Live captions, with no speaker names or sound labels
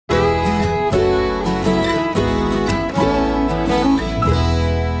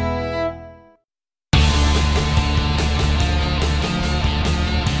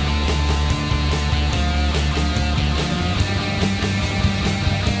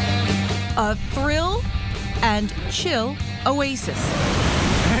a thrill and chill oasis.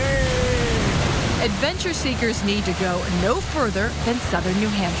 Adventure seekers need to go no further than southern New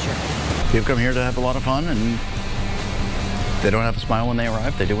Hampshire. People come here to have a lot of fun, and they don't have a smile when they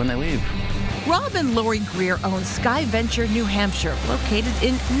arrive. They do when they leave. Rob and Lori Greer own SkyVenture, New Hampshire, located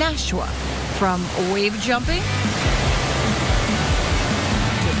in Nashua. From wave jumping to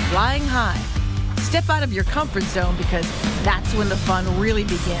flying high. Step out of your comfort zone, because that's when the fun really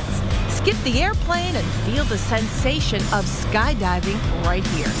begins. Skip the airplane and feel the sensation of skydiving right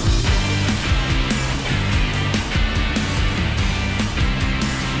here.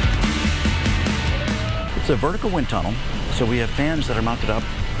 It's a vertical wind tunnel, so we have fans that are mounted up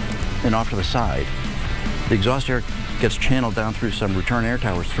and off to the side. The exhaust air gets channeled down through some return air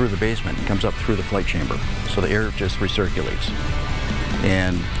towers through the basement and comes up through the flight chamber. So the air just recirculates.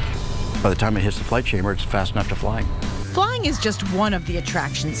 And by the time it hits the flight chamber, it's fast enough to fly. Flying is just one of the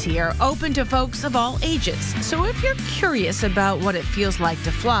attractions here, open to folks of all ages. So if you're curious about what it feels like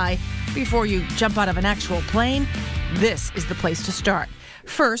to fly before you jump out of an actual plane, this is the place to start.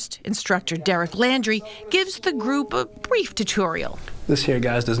 First, instructor Derek Landry gives the group a brief tutorial. This here,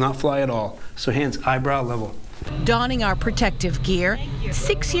 guys, does not fly at all, so hands eyebrow level. Donning our protective gear,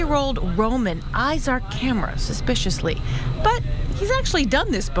 6-year-old Roman eyes our camera suspiciously. But he's actually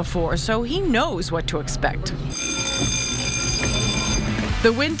done this before, so he knows what to expect.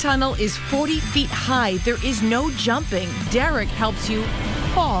 The wind tunnel is 40 feet high. There is no jumping. Derek helps you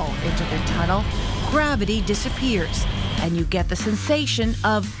fall into the tunnel. Gravity disappears, and you get the sensation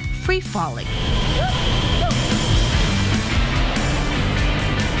of free falling.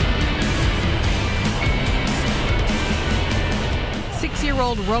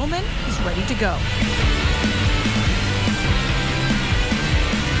 Six-year-old Roman is ready to go.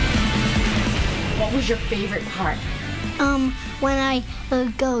 What was your favorite part? When I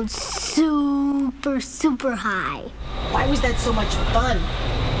go super high. Why was that so much fun?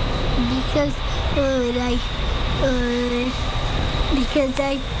 Because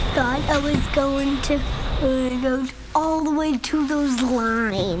I thought I was going to go all the way to those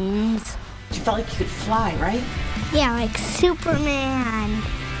lines. You felt like you could fly, right? Yeah, like Superman.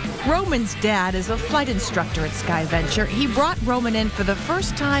 Roman's dad is a flight instructor at SkyVenture. He brought Roman in for the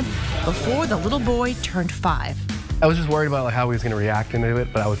first time before the little boy turned 5. I was just worried about how he was going to react into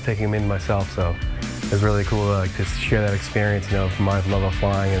it, but I was taking him in myself, so it was really cool to share that experience, from my love of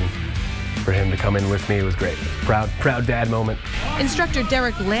flying, and for him to come in with me, it was great. Proud dad moment. Instructor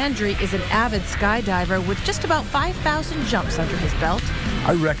Derek Landry is an avid skydiver with just about 5,000 jumps under his belt.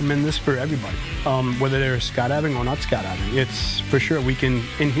 I recommend this for everybody, whether they're skydiving or not skydiving. It's for sure,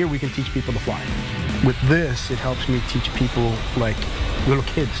 in here we can teach people to fly. With this, it helps me teach people, like little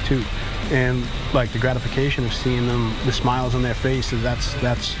kids too. And like the gratification of seeing them, the smiles on their faces, that's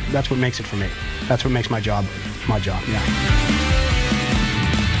what makes it for me. That's what makes my job, yeah.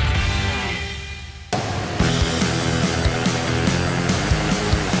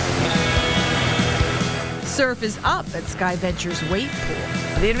 Surf is up at SkyVenture's wave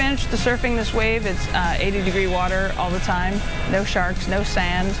pool. The advantage to surfing this wave, it's 80-degree water all the time, no sharks, no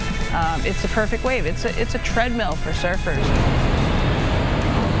sand. It's the perfect wave. It's a treadmill for surfers.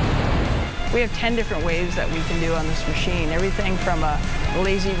 We have 10 different waves that we can do on this machine. Everything from a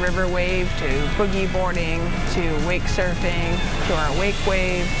lazy river wave to boogie boarding to wake surfing to our wake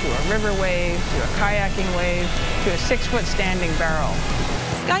wave to a river wave to a kayaking wave to a 6-foot standing barrel.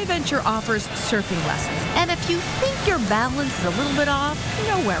 SkyVenture offers surfing lessons, and if you think your balance is a little bit off,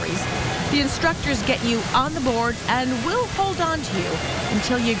 no worries. The instructors get you on the board and will hold on to you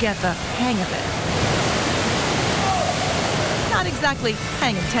until you get the hang of it. Not exactly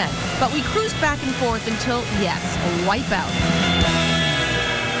hanging 10, but we cruised back and forth until, yes, wipe out.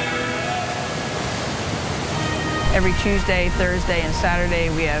 Every Tuesday, Thursday, and Saturday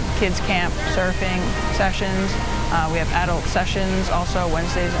we have kids camp surfing sessions. We have adult sessions also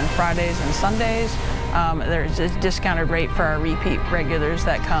Wednesdays and Fridays and Sundays. There's a discounted rate for our repeat regulars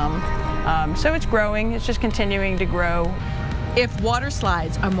that come. So it's growing, it's just continuing to grow. If water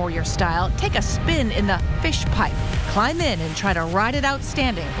slides are more your style, take a spin in the fish pipe. Climb in and try to ride it out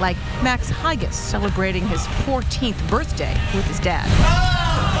standing, like Max Higas celebrating his 14th birthday with his dad.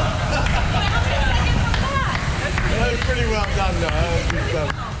 That was pretty well done, though.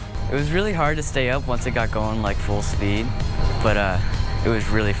 It was really hard to stay up once it got going like full speed, but it was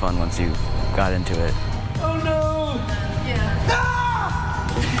really fun once you got into it. Oh no! Yeah. Ah!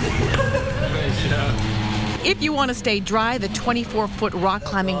 Nice job. If you want to stay dry, the 24-foot rock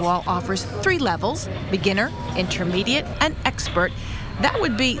climbing wall offers 3 levels: beginner, intermediate, and expert. That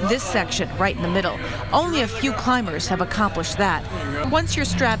would be this section right in the middle. Only a few climbers have accomplished that. Once you're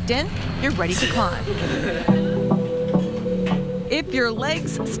strapped in, you're ready to climb. If your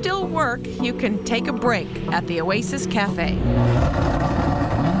legs still work, you can take a break at the Oasis Cafe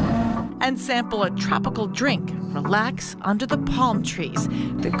and sample a tropical drink. Relax under the palm trees.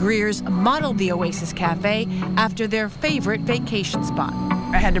 The Greers modeled the Oasis Cafe after their favorite vacation spot.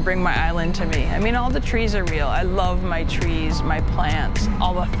 I had to bring my island to me. I mean, all the trees are real. I love my trees, my plants.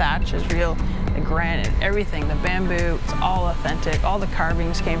 All the thatch is real. The granite, everything, the bamboo, it's all authentic. All the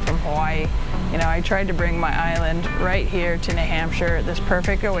carvings came from Hawaii. You know, I tried to bring my island right here to New Hampshire, this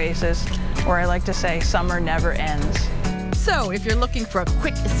perfect oasis where I like to say summer never ends. So if you're looking for a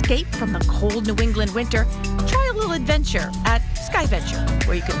quick escape from the cold New England winter, try a little adventure at SkyVenture,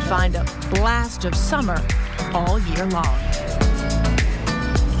 where you can find a blast of summer all year long.